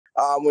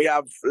We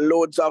have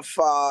loads of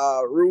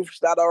roofs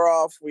that are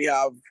off. We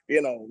have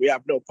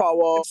no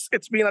power.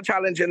 It's been a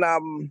challenging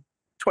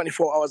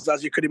 24 hours,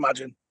 as you could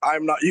imagine.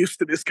 I'm not used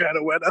to this kind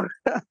of weather.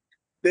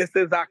 This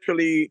is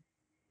actually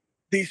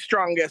the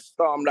strongest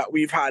storm that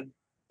we've had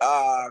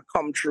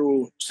come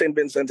through St.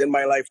 Vincent in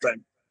my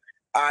lifetime.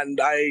 And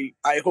I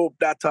hope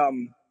that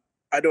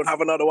I don't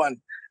have another one.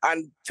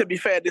 And to be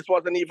fair, this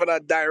wasn't even a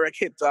direct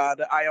hit.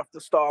 The eye of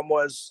the storm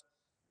was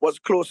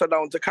closer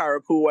down to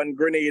Carriacou and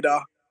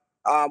Grenada.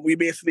 We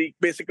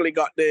basically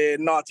got the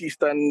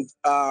northeastern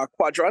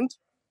quadrant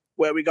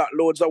where we got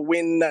loads of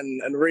wind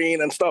and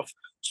rain and stuff.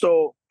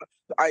 So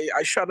I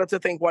shudder to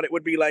think what it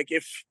would be like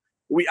if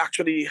we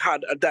actually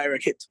had a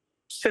direct hit.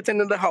 Sitting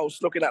in the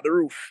house looking at the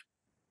roof,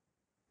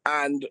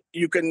 and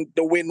the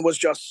wind was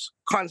just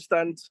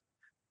constant.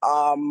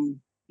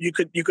 You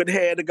could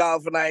hear the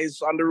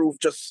galvanized on the roof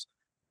just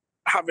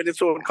having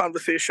its own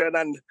conversation,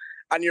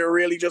 and you're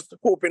really just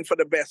hoping for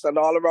the best. And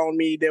all around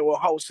me, there were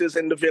houses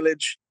in the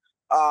village.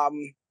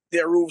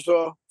 Their roofs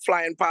were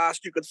flying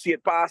past. You could see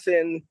it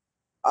passing.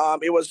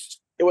 It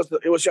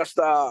was just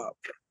a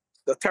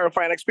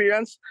terrifying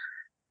experience.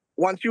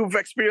 Once you've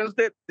experienced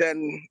it,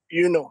 then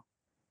you know.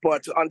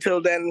 But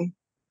until then,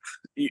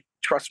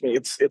 trust me,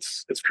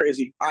 it's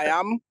crazy. I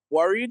am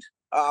worried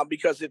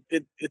because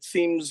it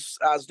seems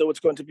as though it's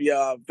going to be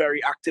a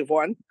very active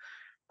one.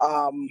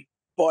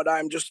 But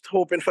I'm just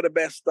hoping for the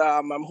best.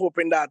 I'm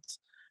hoping that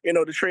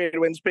the trade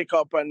winds pick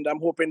up, and I'm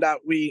hoping that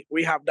we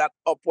have that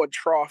upward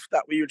trough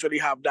that we usually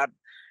have that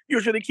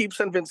usually keeps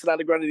St. Vincent and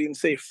the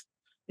Grenadines safe.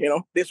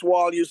 This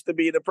wall used to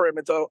be the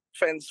perimeter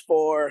fence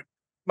for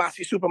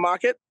Massey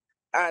Supermarket,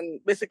 and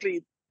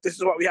basically this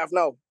is what we have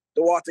now.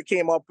 The water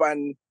came up,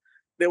 and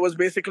there was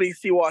basically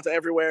seawater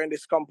everywhere in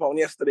this compound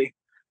yesterday.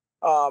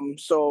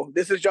 So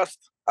this is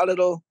just a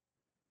little,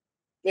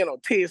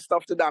 taste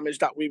of the damage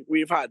that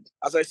we've had.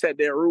 As I said,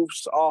 there are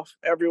roofs off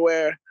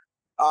everywhere.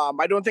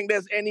 I don't think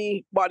there's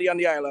anybody on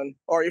the island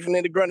or even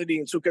in the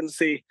Grenadines who can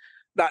say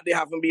that they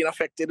haven't been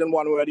affected in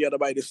one way or the other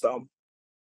by this storm.